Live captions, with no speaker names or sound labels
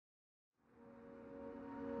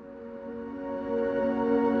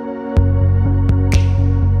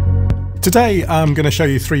Today I'm going to show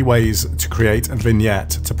you 3 ways to create a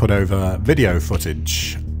vignette to put over video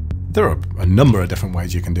footage. There are a number of different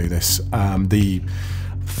ways you can do this. The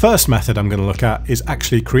first method I'm going to look at is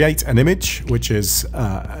actually create an image, which is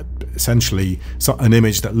essentially an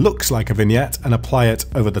image that looks like a vignette, and apply it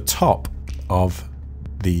over the top of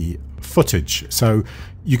the footage. So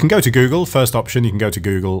you can go to Google, first option, you can go to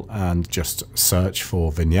Google and just search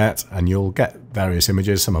for vignette and you'll get various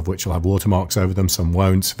images, some of which will have watermarks over them, some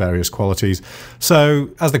won't, various qualities.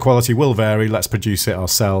 So as the quality will vary, let's produce it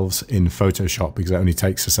ourselves in Photoshop because it only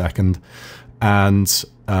takes a second. And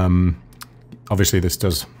obviously this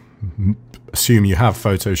does assume you have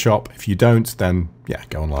Photoshop. If you don't, then yeah,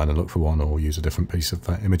 go online and look for one or use a different piece of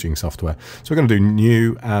imaging software. So we're going to do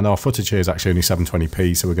new, and our footage here is actually only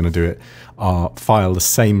 720p, so we're going to do our file the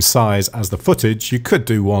same size as the footage. You could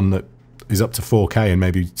do one that is up to 4K and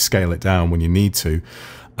maybe scale it down when you need to,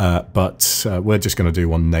 but we're just going to do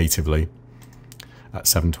one natively at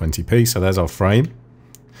 720p. So there's our frame,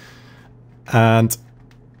 and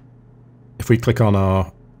if we click on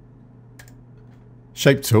our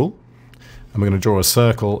shape tool, and we're going to draw a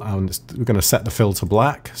circle, and we're going to set the fill to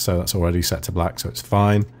black, so that's already set to black, so it's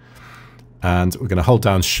fine. And we're going to hold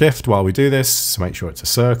down shift while we do this to make sure it's a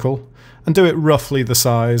circle, and do it roughly the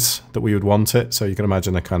size that we would want it. So you can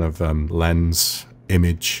imagine a kind of lens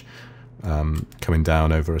image coming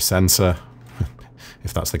down over a sensor,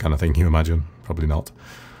 if that's the kind of thing you imagine, probably not.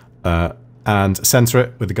 And center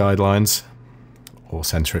it with the guidelines, or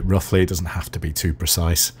center it roughly, it doesn't have to be too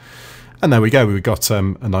precise. And there we go, we've got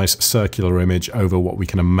a nice circular image over what we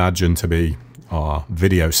can imagine to be our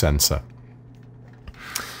video sensor.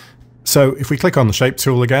 So if we click on the shape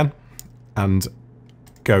tool again and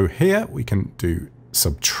go here, we can do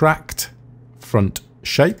subtract front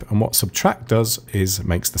shape. And what subtract does is it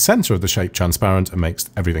makes the center of the shape transparent and makes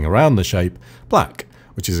everything around the shape black,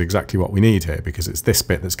 which is exactly what we need here, because it's this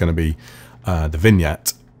bit that's going to be the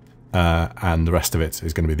vignette and the rest of it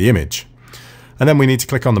is going to be the image. And then we need to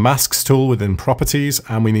click on the masks tool within properties,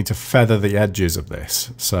 and we need to feather the edges of this.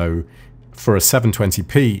 So for a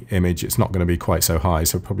 720p image, it's not going to be quite so high,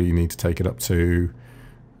 so probably need to take it up to,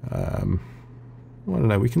 I don't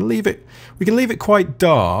know, we can leave it quite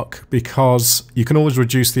dark, because you can always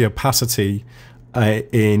reduce the opacity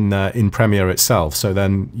in Premiere itself. So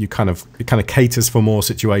then it kind of caters for more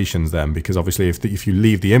situations then, because obviously if you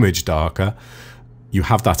leave the image darker, you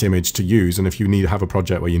have that image to use, and if you have a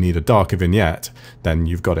project where you need a darker vignette, then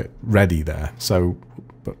you've got it ready there. So,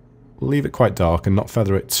 but we'll leave it quite dark and not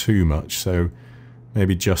feather it too much. So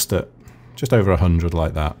maybe just over 100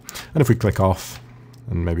 like that. And if we click off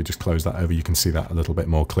and maybe just close that over, you can see that a little bit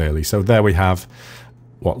more clearly. So there we have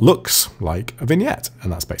what looks like a vignette, and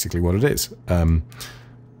that's basically what it is.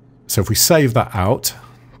 So if we save that out,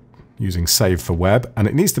 using save for web, and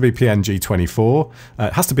it needs to be PNG 24.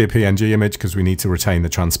 It has to be a PNG image because we need to retain the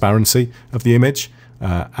transparency of the image,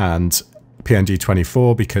 and PNG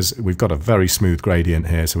 24 because we've got a very smooth gradient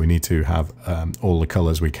here, so we need to have all the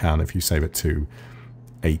colors we can. If you save it to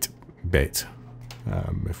 8-bit,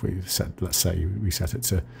 if we set, let's say we set it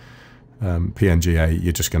to PNG 8,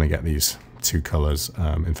 you're just going to get these 2 colors.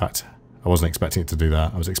 In fact, I wasn't expecting it to do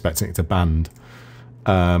that. I was expecting it to band.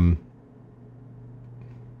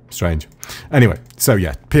 Strange. Anyway, so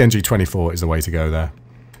yeah, PNG 24 is the way to go there.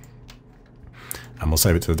 And we'll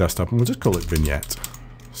save it to the desktop and we'll just call it Vignette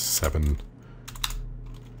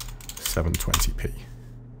 720p.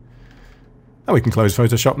 And we can close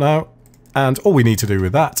Photoshop now. And all we need to do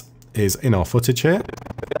with that is in our footage here,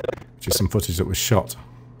 which is some footage that was shot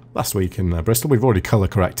last week in Bristol. We've already color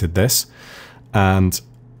corrected this and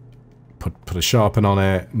put a sharpen on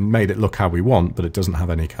it, made it look how we want, but it doesn't have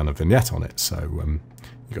any kind of vignette on it. So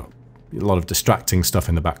you've got a lot of distracting stuff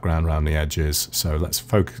in the background around the edges. So let's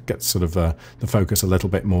get sort of the focus a little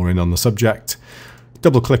bit more in on the subject.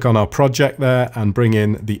 Double click on our project there and bring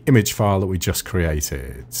in the image file that we just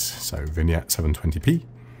created. So Vignette 720p.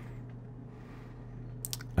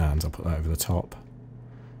 And I'll put that over the top.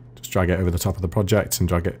 Just drag it over the top of the project and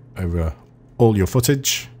drag it over all your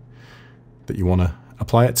footage that you want to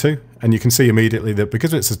apply it to. And you can see immediately that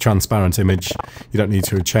because it's a transparent image, you don't need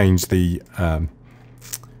to change the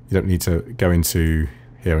you don't need to go into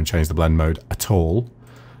here and change the blend mode at all.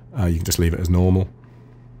 You can just leave it as normal.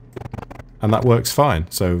 And that works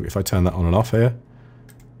fine. So if I turn that on and off here,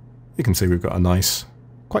 you can see we've got a nice,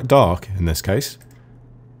 quite dark in this case,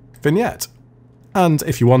 vignette. And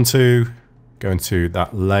if you want to, go into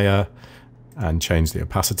that layer and change the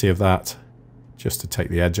opacity of that, just to take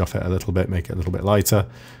the edge off it a little bit, make it a little bit lighter.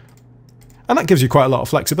 And that gives you quite a lot of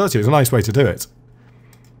flexibility. It's a nice way to do it.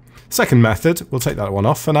 Second method, we'll take that one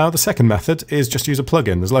off for now. The second method is just use a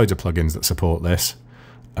plugin. There's loads of plugins that support this,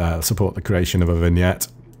 support the creation of a vignette.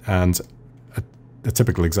 And a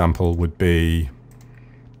typical example would be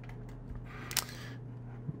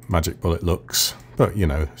Magic Bullet Looks, but you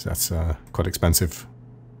know, that's quite expensive.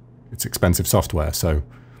 It's expensive software, so you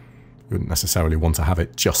wouldn't necessarily want to have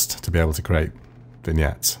it just to be able to create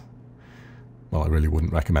vignettes. Well, I really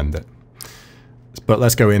wouldn't recommend it. But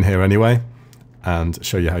let's go in here anyway and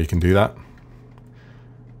show you how you can do that.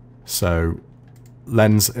 So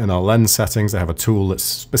in our lens settings, they have a tool that's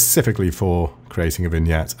specifically for creating a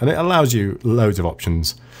vignette, and it allows you loads of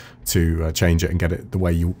options to change it and get it the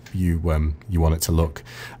way you want it to look.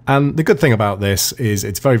 And the good thing about this is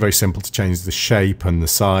it's very, very simple to change the shape and the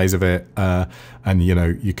size of it, and you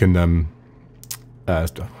know, you can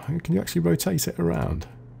you actually rotate it around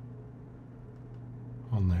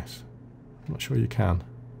on this? I'm not sure you can.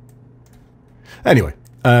 Anyway,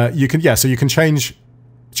 you can change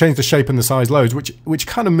the shape and the size loads, which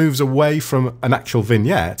kind of moves away from an actual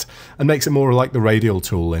vignette and makes it more like the radial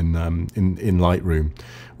tool in Lightroom,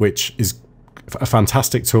 which is a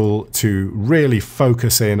fantastic tool to really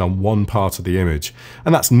focus in on one part of the image.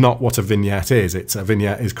 And that's not what a vignette is. A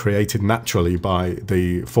vignette is created naturally by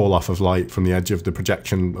the fall off of light from the edge of the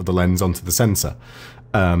projection of the lens onto the sensor.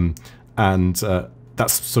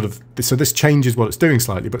 That's sort of, so this changes what it's doing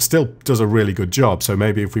slightly, but still does a really good job. So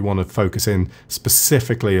maybe if we want to focus in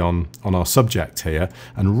specifically on our subject here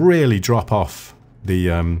and really drop off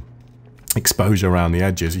the exposure around the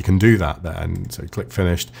edges, you can do that there. And so click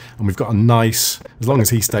finished, and we've got a nice, as long as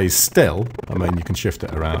he stays still, I mean, you can shift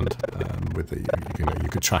it around with the, you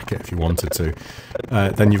could track it if you wanted to.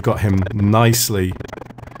 Then you've got him nicely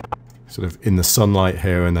sort of in the sunlight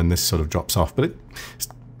here, and then this sort of drops off, but it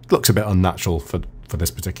looks a bit unnatural for this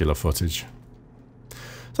particular footage.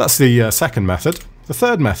 So that's the second method. The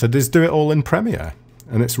third method is do it all in Premiere,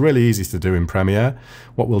 and it's really easy to do in Premiere.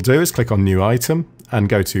 What we'll do is click on New Item and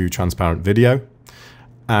go to Transparent Video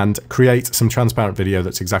and create some transparent video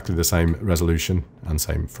that's exactly the same resolution and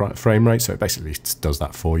same frame rate. So it basically does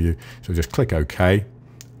that for you. So just click OK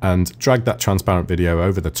and drag that transparent video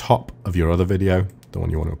over the top of your other video, the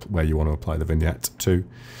one where you want to apply the vignette to.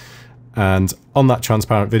 And on that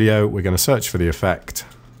transparent video, we're going to search for the effect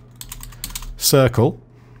circle.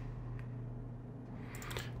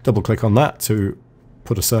 Double click on that to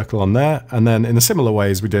put a circle on there. And then in a similar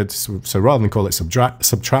way as we did, so rather than call it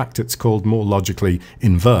subtract, it's called more logically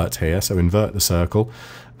invert here. So invert the circle.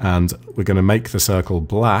 And we're going to make the circle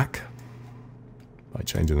black by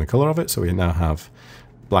changing the color of it. So we now have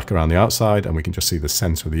black around the outside, and we can just see the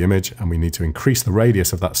center of the image, and we need to increase the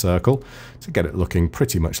radius of that circle to get it looking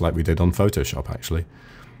pretty much like we did on Photoshop actually.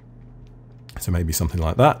 So maybe something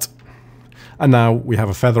like that. And now we have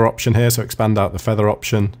a feather option here, so expand out the feather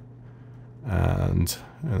option, and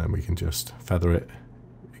then we can just feather it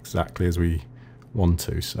exactly as we want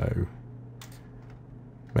to. So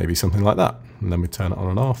maybe something like that, and then we turn it on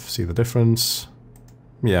and off, see the difference.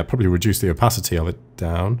 Yeah, probably reduce the opacity of it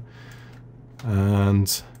down.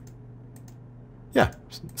 And yeah,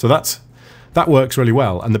 so that works really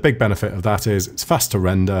well, and the big benefit of that is it's fast to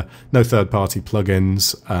render, no third-party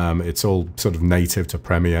plugins, it's all sort of native to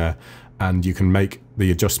Premiere, and you can make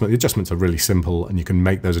the adjustment. The adjustments are really simple, and you can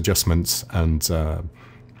make those adjustments and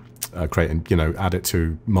create and add it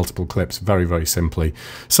to multiple clips very, very simply.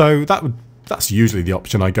 So that's usually the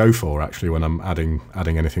option I go for actually when I'm adding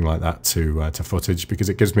anything like that to footage, because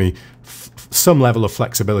it gives me some level of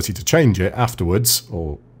flexibility to change it afterwards,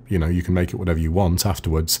 or you can make it whatever you want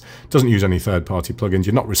afterwards. It doesn't use any third-party plugins.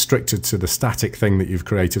 You're not restricted to the static thing that you've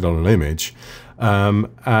created on an image,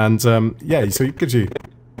 yeah, so it gives you,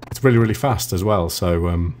 it's really, really fast as well.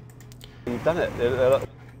 So you've done it.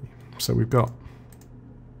 So we've got,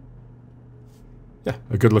 yeah,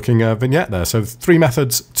 a good looking vignette there. So 3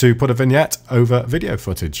 methods to put a vignette over video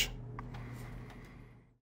footage.